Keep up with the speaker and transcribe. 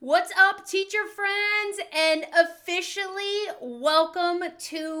What's up, teacher friends? And officially welcome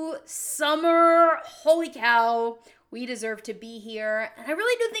to summer. Holy cow, we deserve to be here. And I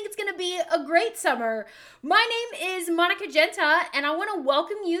really do think it's going to be a great summer. My name is Monica Genta, and I want to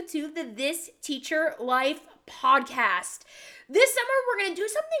welcome you to the This Teacher Life podcast. This summer, we're going to do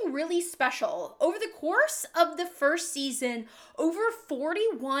something really special. Over the course of the first season, over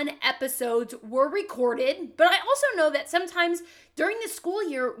 41 episodes were recorded, but I also know that sometimes during the school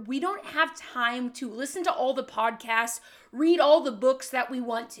year, we don't have time to listen to all the podcasts, read all the books that we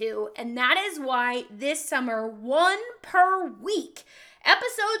want to, and that is why this summer, one per week,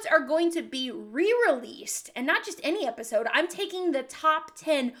 episodes are going to be re-released, and not just any episode. I'm taking the top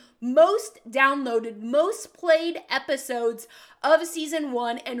 10 most downloaded, most played episodes of season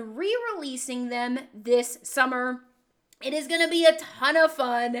 1 and re-releasing them this summer. It is going to be a ton of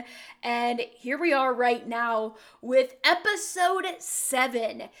fun, and here we are right now with episode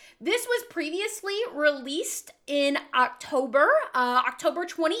 7. This was previously released in October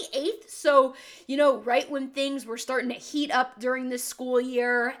 28th, so, right when things were starting to heat up during the school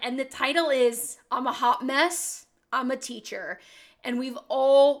year, and the title is, I'm a hot mess, I'm a teacher. And we've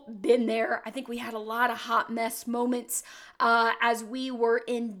all been there. I think we had a lot of hot mess moments as we were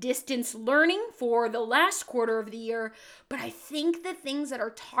in distance learning for the last quarter of the year. But I think the things that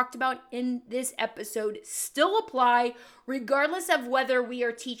are talked about in this episode still apply, regardless of whether we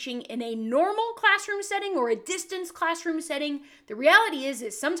are teaching in a normal classroom setting or a distance classroom setting. The reality is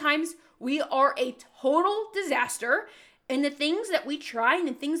sometimes we are a total disaster, and the things that we try and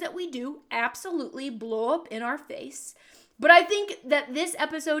the things that we do absolutely blow up in our face. But I think that this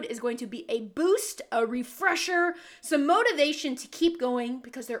episode is going to be a boost, a refresher, some motivation to keep going,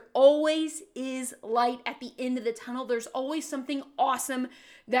 because there always is light at the end of the tunnel. There's always something awesome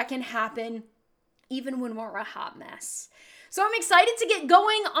that can happen, even when we're a hot mess. So I'm excited to get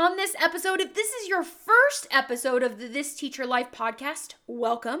going on this episode. If this is your first episode of the This Teacher Life podcast,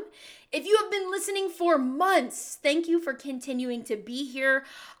 welcome. If you have been listening for months, thank you for continuing to be here.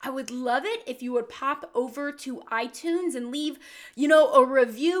 I would love it if you would pop over to iTunes and leave, a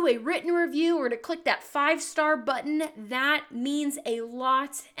review, a written review, or to click that 5-star button. That means a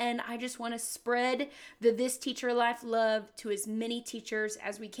lot, and I just want to spread the This Teacher Life love to as many teachers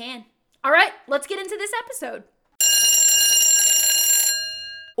as we can. All right, let's get into this episode.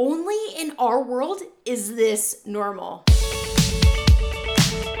 Only in our world is this normal.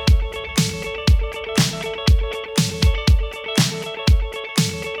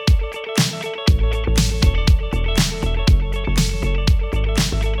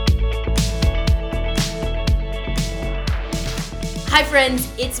 Hi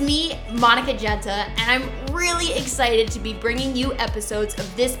friends, it's me, Monica Genta, and I'm really excited to be bringing you episodes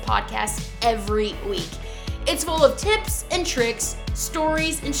of this podcast every week. It's full of tips and tricks,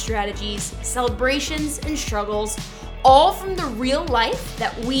 stories and strategies, celebrations and struggles, all from the real life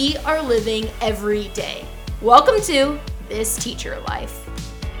that we are living every day. Welcome to This Teacher Life.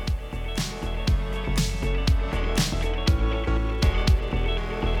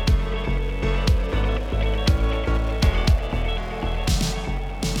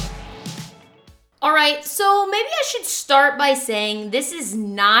 All right, so maybe I should start by saying this is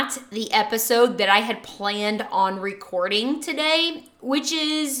not the episode that I had planned on recording today, which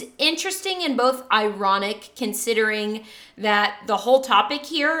is interesting and both ironic considering that the whole topic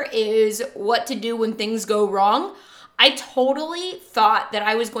here is what to do when things go wrong. I totally thought that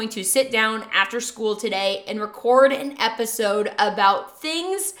I was going to sit down after school today and record an episode about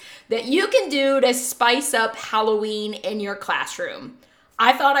things that you can do to spice up Halloween in your classroom.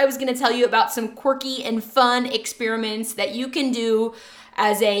 I thought I was going to tell you about some quirky and fun experiments that you can do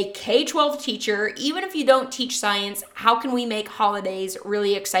as a K-12 teacher. Even if you don't teach science, how can we make holidays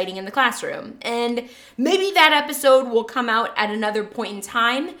really exciting in the classroom? And maybe that episode will come out at another point in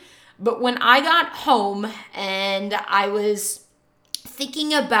time. But when I got home and I was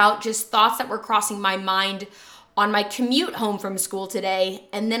thinking about just thoughts that were crossing my mind on my commute home from school today,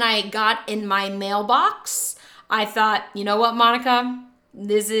 and then I got in my mailbox, I thought, you know what, Monica?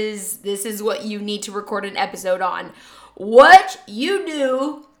 This is what you need to record an episode on. What you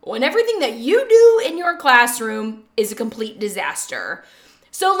do when everything that you do in your classroom is a complete disaster.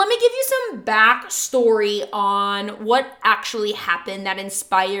 So let me give you some backstory on what actually happened that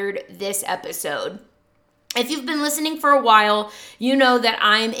inspired this episode. If you've been listening for a while, you know that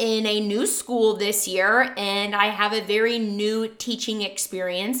I'm in a new school this year and I have a very new teaching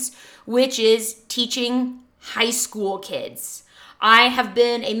experience, which is teaching high school kids. I have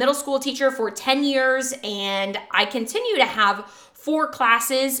been a middle school teacher for 10 years, and I continue to have 4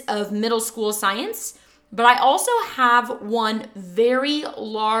 classes of middle school science. but I also have one very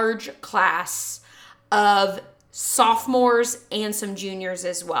large class of sophomores and some juniors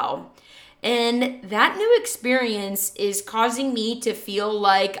as well. And that new experience is causing me to feel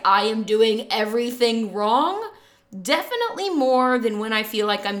like I am doing everything wrong, definitely more than when I feel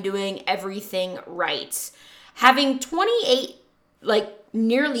like I'm doing everything right. Having 28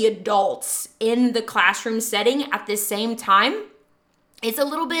 nearly adults in the classroom setting at the same time is a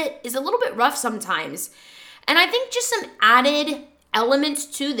little bit rough sometimes. And I think just some added elements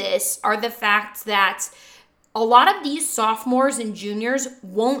to this are the fact that a lot of these sophomores and juniors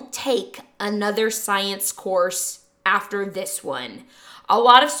won't take another science course after this one. A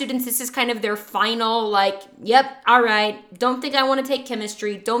lot of students, this is kind of their final, yep, all right, don't think I want to take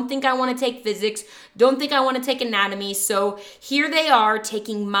chemistry, don't think I want to take physics, don't think I want to take anatomy. So here they are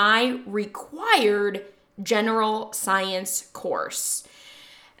taking my required general science course.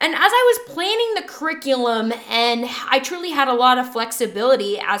 And as I was planning the curriculum, and I truly had a lot of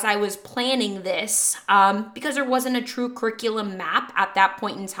flexibility as I was planning this, because there wasn't a true curriculum map at that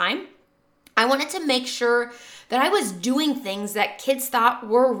point in time, I wanted to make sure that I was doing things that kids thought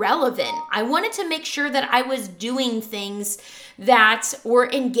were relevant. I wanted to make sure that I was doing things that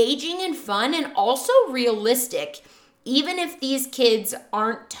were engaging and fun and also realistic, even if these kids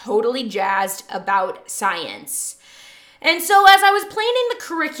aren't totally jazzed about science. And so as I was planning the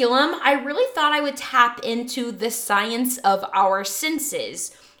curriculum, I really thought I would tap into the science of our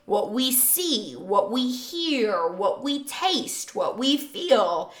senses. What we see, what we hear, what we taste, what we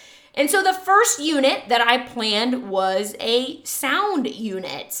feel. And so the first unit that I planned was a sound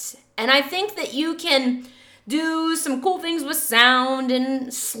unit. And I think that you can do some cool things with sound and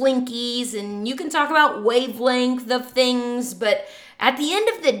slinkies, and you can talk about wavelength of things, but at the end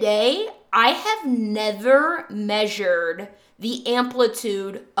of the day, I have never measured the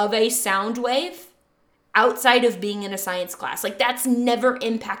amplitude of a sound wave outside of being in a science class. That's never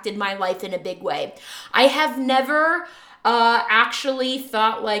impacted my life in a big way. I have never actually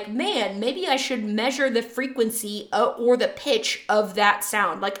thought man, maybe I should measure the frequency or the pitch of that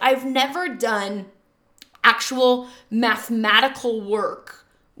sound. I've never done actual mathematical work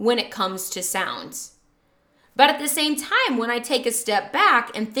when it comes to sounds. But at the same time, when I take a step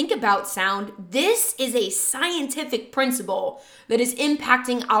back and think about sound, this is a scientific principle that is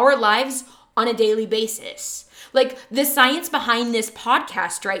impacting our lives on a daily basis. The science behind this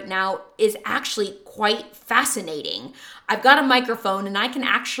podcast right now is actually quite fascinating. I've got a microphone and I can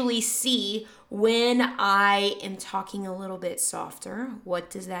actually see when I am talking a little bit softer, what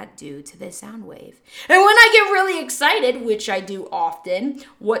does that do to the sound wave? And when I get really excited, which I do often,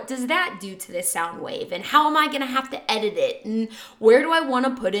 what does that do to the sound wave? And how am I going to have to edit it? And where do I want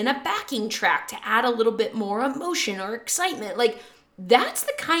to put in a backing track to add a little bit more emotion or excitement? That's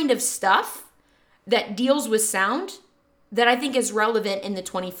the kind of stuff that deals with sound that I think is relevant in the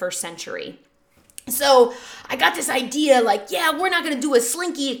 21st century. So I got this idea we're not going to do a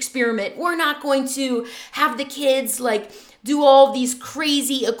slinky experiment. We're not going to have the kids do all these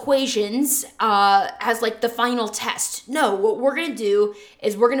crazy equations as the final test. No, what we're going to do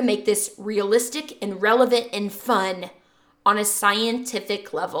is we're going to make this realistic and relevant and fun on a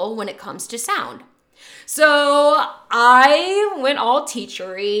scientific level when it comes to sound. So I went all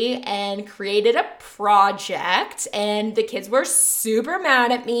teachery and created a project, and the kids were super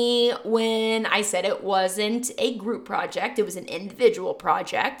mad at me when I said it wasn't a group project, it was an individual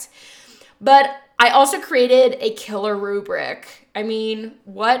project. But I also created a killer rubric. I mean,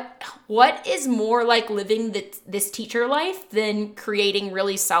 what is more like living this teacher life than creating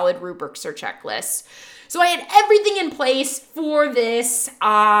really solid rubrics or checklists? So I had everything in place for this.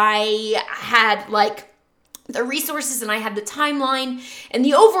 I had the resources and I had the timeline. And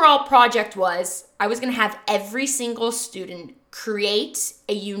the overall project was I was going to have every single student create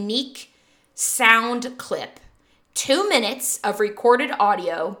a unique sound clip, 2 minutes of recorded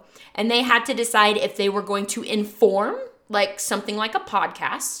audio, and they had to decide if they were going to inform, something like a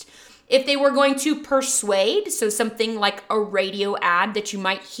podcast, if they were going to persuade, so something like a radio ad that you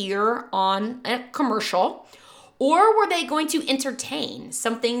might hear on a commercial, or were they going to entertain,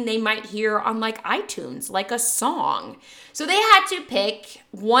 something they might hear on iTunes, like a song. So they had to pick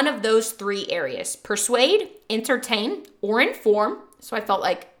one of those 3 areas: persuade, entertain, or inform. So I felt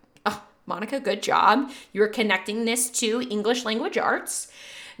Monica, good job. You're connecting this to English language arts.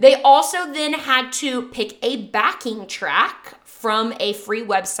 They also then had to pick a backing track from a free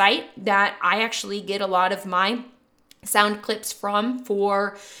website that I actually get a lot of my sound clips from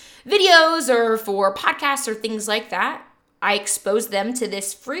for videos or for podcasts or things like that. I exposed them to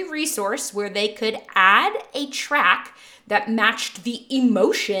this free resource where they could add a track that matched the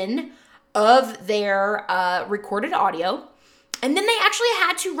emotion of their recorded audio. And then they actually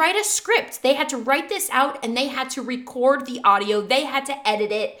had to write a script. They had to write this out and they had to record the audio. They had to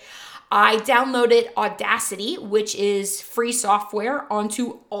edit it. I downloaded Audacity, which is free software,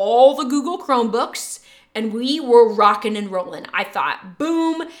 onto all the Google Chromebooks, and we were rocking and rolling. I thought,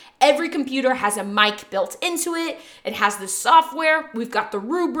 boom, every computer has a mic built into it. It has the software. We've got the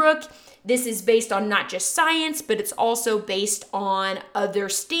rubric. This is based on not just science, but it's also based on other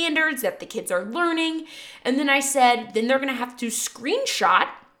standards that the kids are learning. And then I said, then they're going to have to screenshot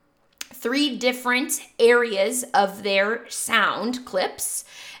 3 different areas of their sound clips.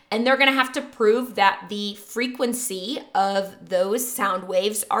 And they're going to have to prove that the frequency of those sound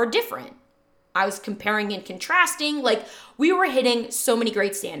waves are different. I was comparing and contrasting. Like, we were hitting so many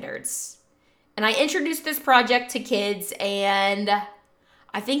great standards. And I introduced this project to kids, and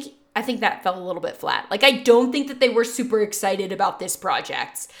I think that fell a little bit flat. Like, I don't think that they were super excited about this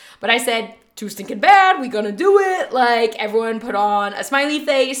project. But I said, too stinking bad, we gonna do it. Like, everyone put on a smiley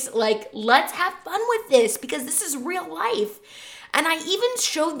face. Like, let's have fun with this because this is real life. And I even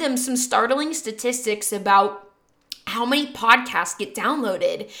showed them some startling statistics about how many podcasts get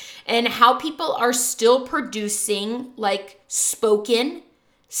downloaded and how people are still producing like spoken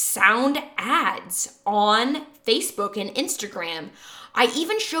sound ads on Facebook and Instagram. I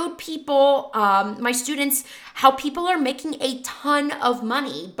even showed people, my students, how people are making a ton of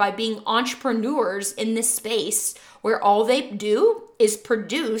money by being entrepreneurs in this space where all they do is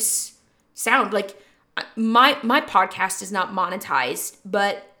produce sound. Like, my podcast is not monetized,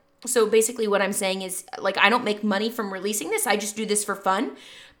 but so basically what I'm saying is, like, I don't make money from releasing this. I just do this for fun.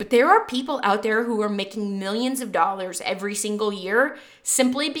 But there are people out there who are making millions of dollars every single year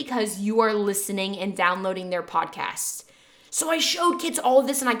simply because you are listening and downloading their podcasts. So I showed kids all of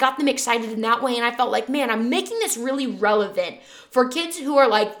this and I got them excited in that way. And I felt like, man, I'm making this really relevant for kids who are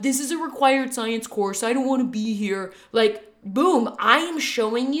like, this is a required science course. I don't want to be here. Like, boom, I am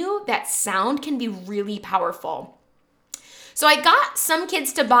showing you that sound can be really powerful. So I got some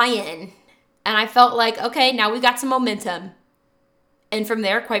kids to buy in and I felt like, okay, now we got some momentum. And from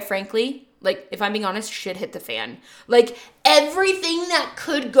there, quite frankly, like, if I'm being honest, shit hit the fan. Like, everything that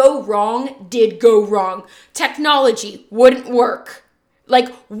could go wrong did go wrong. Technology wouldn't work. Like,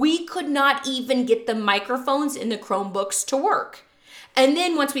 we could not even get the microphones in the Chromebooks to work. And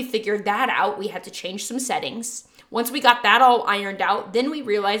then once we figured that out, we had to change some settings. Once we got that all ironed out, then we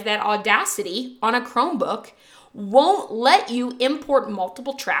realized that Audacity on a Chromebook won't let you import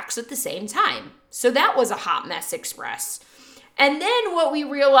multiple tracks at the same time. So that was a hot mess express. And then what we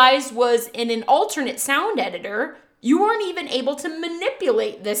realized was in an alternate sound editor, you weren't even able to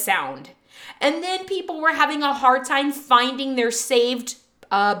manipulate the sound. And then people were having a hard time finding their saved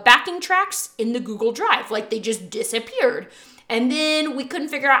backing tracks in the Google Drive. Like, they just disappeared. And then we couldn't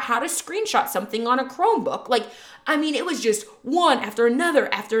figure out how to screenshot something on a Chromebook. Like, I mean, it was just one after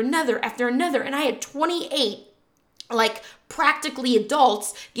another, after another, after another. And I had 28 like practically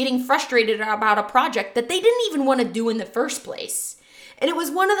adults getting frustrated about a project that they didn't even want to do in the first place. And it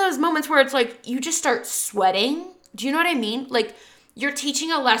was one of those moments where it's like, you just start sweating. Do you know what I mean? Like, you're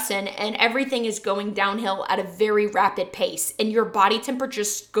teaching a lesson and everything is going downhill at a very rapid pace and your body temperature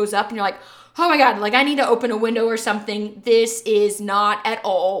just goes up and you're like, oh my God, like, I need to open a window or something. This is not at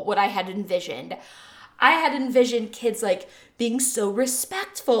all what I had envisioned. I had envisioned kids like being so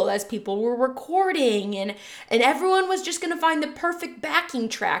respectful as people were recording and everyone was just going to find the perfect backing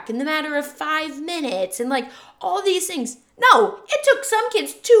track in the matter of 5 minutes and like all these things. No, it took some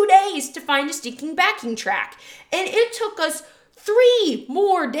kids 2 days to find a stinking backing track. And it took us 3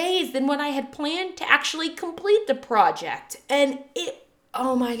 more days than what I had planned to actually complete the project. And it,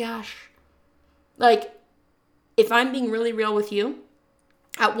 oh my gosh. Like, if I'm being really real with you,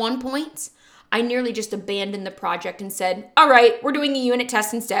 at one point, I nearly just abandoned the project and said, all right, we're doing a unit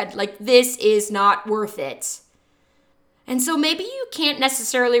test instead. Like, this is not worth it. And so maybe you can't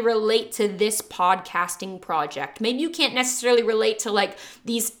necessarily relate to this podcasting project. Maybe you can't necessarily relate to like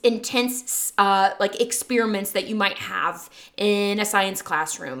these intense like experiments that you might have in a science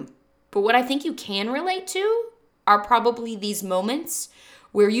classroom. But what I think you can relate to are probably these moments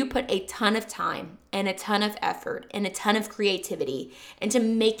where you put a ton of time and a ton of effort and a ton of creativity into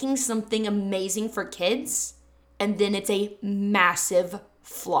making something amazing for kids, and then it's a massive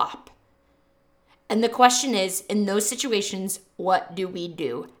flop. And the question is, in those situations, what do we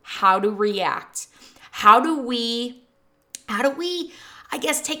do? How to react? How do we, I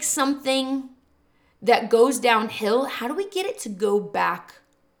guess, take something that goes downhill? How do we get it to go back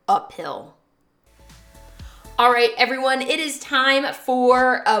uphill? All right, everyone, it is time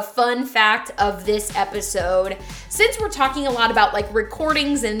for a fun fact of this episode. Since we're talking a lot about like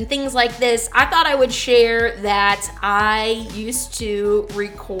recordings and things like this, I thought I would share that I used to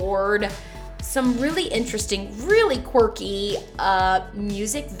record some really interesting, really quirky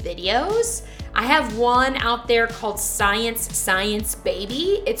music videos. I have one out there called Science, Science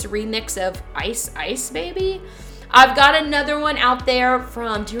Baby. It's a remix of Ice, Ice Baby. I've got another one out there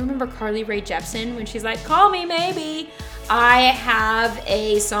from, do you remember Carly Rae Jepsen when she's like, call me maybe? I have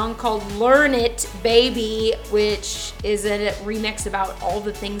a song called Learn It Baby, which is a remix about all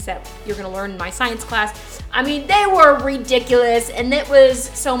the things that you're gonna learn in my science class. I mean, they were ridiculous and it was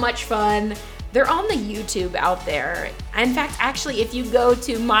so much fun. They're on the YouTube out there. In fact, actually, if you go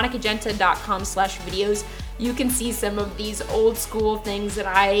to monicagenta.com/videos, you can see some of these old school things that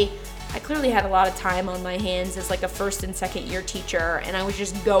I clearly had a lot of time on my hands as like a first and second year teacher, and I was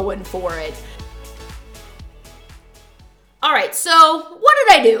just going for it. All right, so what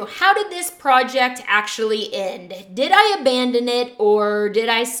did I do? How did this project actually end? Did I abandon it, or did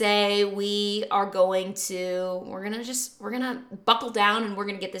I say we're gonna buckle down and we're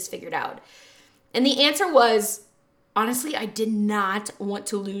gonna get this figured out? And the answer was, honestly, I did not want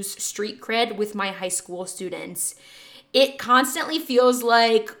to lose street cred with my high school students. It constantly feels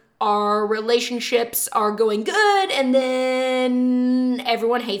like our relationships are going good and then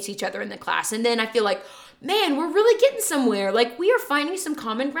everyone hates each other in the class. And then I feel like, man, we're really getting somewhere. Like we are finding some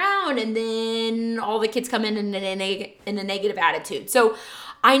common ground, and then all the kids come in a negative attitude. So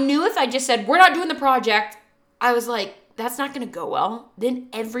I knew if I just said, we're not doing the project, I was like, that's not going to go well. Then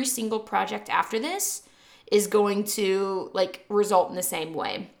every single project after this is going to like result in the same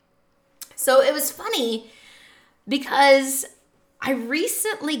way. So it was funny because I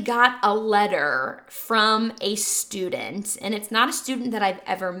recently got a letter from a student, and it's not a student that I've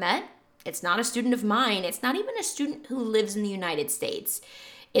ever met. It's not a student of mine. It's not even a student who lives in the United States.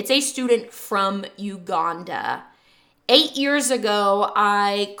 It's a student from Uganda. 8 years ago,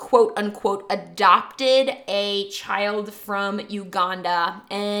 I quote unquote adopted a child from Uganda,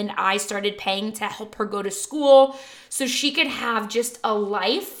 and I started paying to help her go to school so she could have just a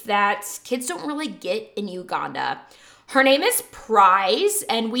life that kids don't really get in Uganda. Her name is Prize,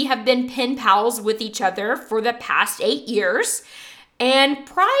 and we have been pen pals with each other for the past 8 years. And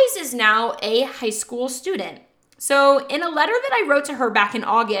Prize is now a high school student. So in a letter that I wrote to her back in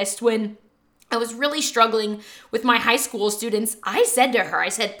August when I was really struggling with my high school students, I said to her, I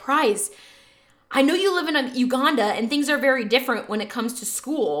said, Prize, I know you live in Uganda and things are very different when it comes to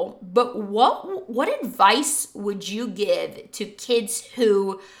school, but what advice would you give to kids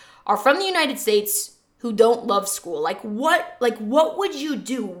who are from the United States who don't love school? Like what would you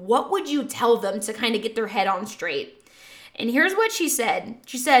do? What would you tell them to kind of get their head on straight? And here's what she said.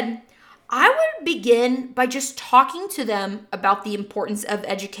 She said, I would begin by just talking to them about the importance of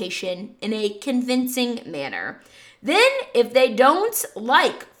education in a convincing manner. Then, if they don't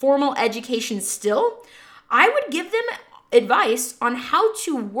like formal education still, I would give them advice on how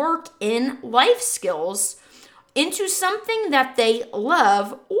to work in life skills into something that they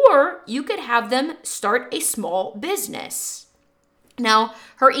love, or you could have them start a small business. Now,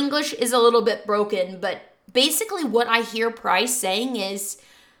 her English is a little bit broken, but basically what I hear Price saying is,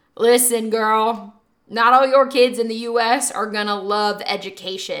 listen, girl, not all your kids in the U.S. are gonna love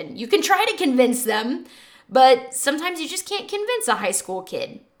education. You can try to convince them, but sometimes you just can't convince a high school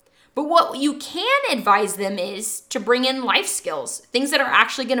kid. But what you can advise them is to bring in life skills, things that are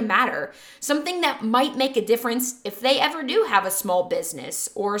actually gonna matter, something that might make a difference if they ever do have a small business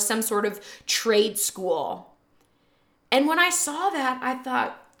or some sort of trade school. And when I saw that, I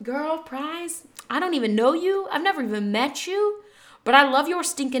thought, girl, Prize, I don't even know you. I've never even met you, but I love your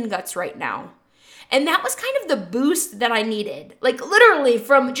stinking guts right now. And that was kind of the boost that I needed. Like literally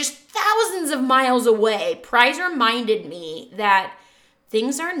from just thousands of miles away, Prize reminded me that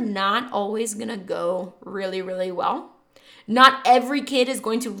things are not always gonna go really, really well. Not every kid is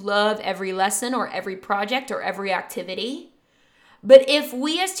going to love every lesson or every project or every activity. But if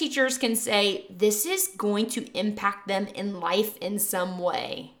we as teachers can say, this is going to impact them in life in some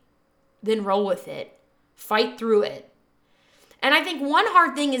way, then roll with it. Fight through it. And I think one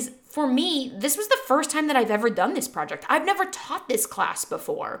hard thing is, for me, this was the first time that I've ever done this project. I've never taught this class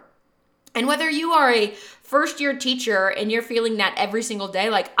before. And whether you are a first-year teacher and you're feeling that every single day,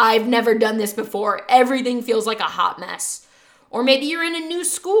 like, I've never done this before, everything feels like a hot mess. Or maybe you're in a new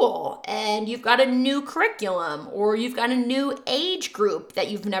school and you've got a new curriculum, or you've got a new age group that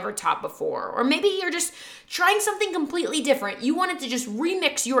you've never taught before. Or maybe you're just trying something completely different. You wanted to just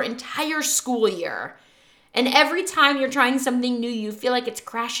remix your entire school year. And every time you're trying something new, you feel like it's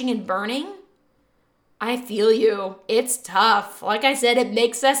crashing and burning. I feel you. It's tough. Like I said, it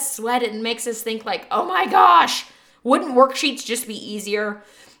makes us sweat. It makes us think like, oh my gosh, wouldn't worksheets just be easier?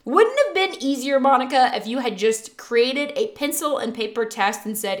 Wouldn't it have been easier, Monica, if you had just created a pencil and paper test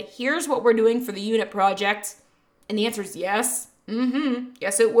and said, here's what we're doing for the unit project? And the answer is yes.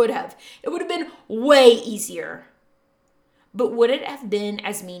 Yes, it would have. It would have been way easier. But would it have been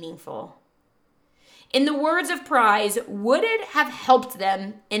as meaningful? In the words of Prize, would it have helped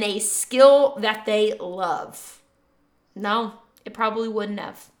them in a skill that they love? No, it probably wouldn't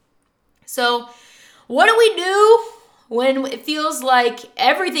have. So, what do we do when it feels like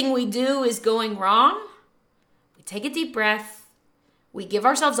everything we do is going wrong? We take a deep breath. We give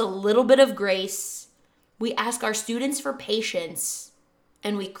ourselves a little bit of grace. We ask our students for patience,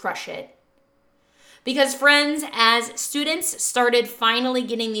 and we crush it. Because friends, as students started finally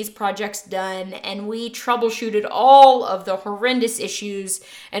getting these projects done and we troubleshooted all of the horrendous issues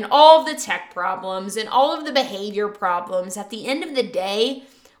and all of the tech problems and all of the behavior problems, at the end of the day,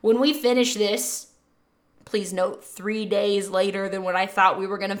 when we finish this, please note 3 days later than when I thought we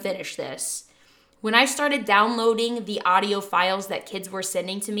were going to finish this, when I started downloading the audio files that kids were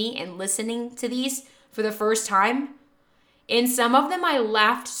sending to me and listening to these for the first time, in some of them, I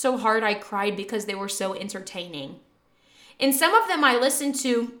laughed so hard I cried because they were so entertaining. In some of them, I listened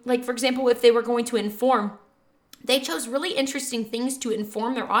to, like, for example, if they were going to inform, they chose really interesting things to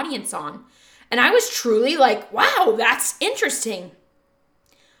inform their audience on. And I was truly like, wow, that's interesting.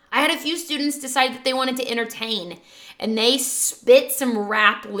 I had a few students decide that they wanted to entertain, and they spit some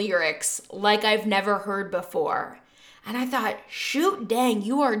rap lyrics like I've never heard before. And I thought, shoot, dang,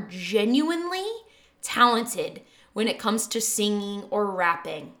 you are genuinely talented when it comes to singing or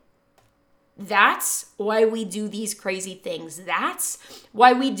rapping. That's why we do these crazy things. That's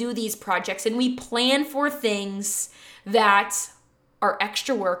why we do these projects, and we plan for things that are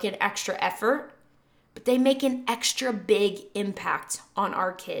extra work and extra effort, but they make an extra big impact on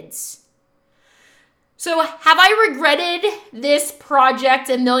our kids. So have I regretted this project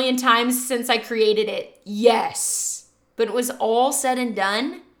a million times since I created it? Yes. But it was all said and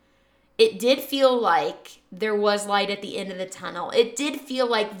done. It did feel like there was light at the end of the tunnel. It did feel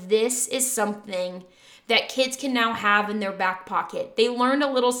like this is something that kids can now have in their back pocket. They learned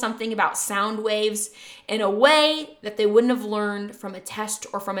a little something about sound waves in a way that they wouldn't have learned from a test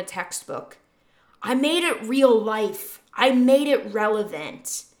or from a textbook. I made it real life. I made it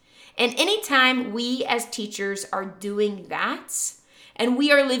relevant. And anytime we as teachers are doing that, and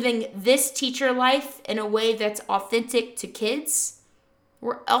we are living this teacher life in a way that's authentic to kids, we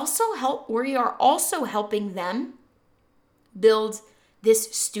are also helping them build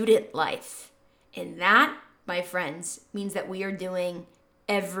this student life. And that, my friends, means that we are doing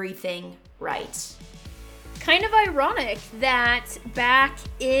everything right. Kind of ironic that back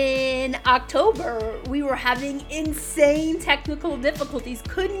in October, we were having insane technical difficulties,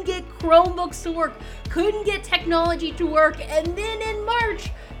 couldn't get Chromebooks to work, couldn't get technology to work, and then in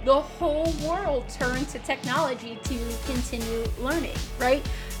March, the whole world turned to technology to continue learning, right?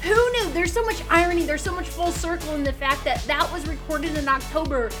 Who knew? There's so much irony, there's so much full circle in the fact that that was recorded in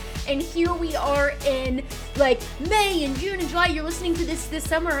October, and here we are in like May and June and July. You're listening to this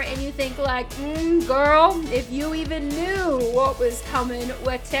summer and you think like, girl, if you even knew what was coming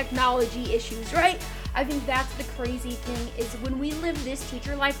with technology issues, right? I think that's the crazy thing is when we live this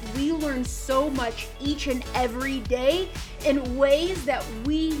teacher life, we learn so much each and every day in ways that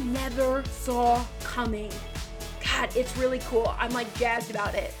we never saw coming. God, it's really cool. I'm like jazzed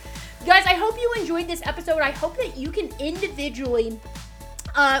about it. Guys, I hope you enjoyed this episode. I hope that you can individually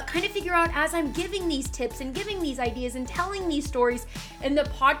kind of figure out as I'm giving these tips and giving these ideas and telling these stories in the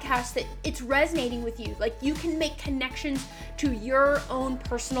podcast that it's resonating with you. Like you can make connections to your own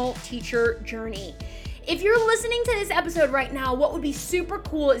personal teacher journey. If you're listening to this episode right now, what would be super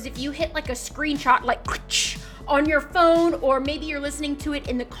cool is if you hit like a screenshot like on your phone, or maybe you're listening to it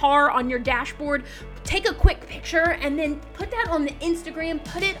in the car on your dashboard. Take a quick picture and then put that on the Instagram,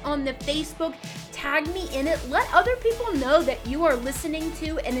 put it on the Facebook, tag me in it. Let other people know that you are listening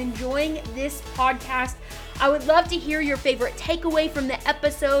to and enjoying this podcast. I would love to hear your favorite takeaway from the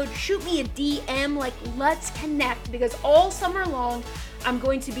episode. Shoot me a DM, like let's connect, because all summer long, I'm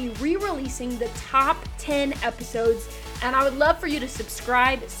going to be re-releasing the top 10 episodes, and I would love for you to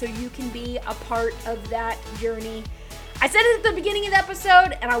subscribe so you can be a part of that journey. I said it at the beginning of the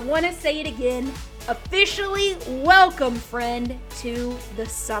episode, and I want to say it again. Officially welcome, friend, to the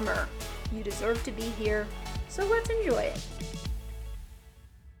summer. You deserve to be here, so let's enjoy it.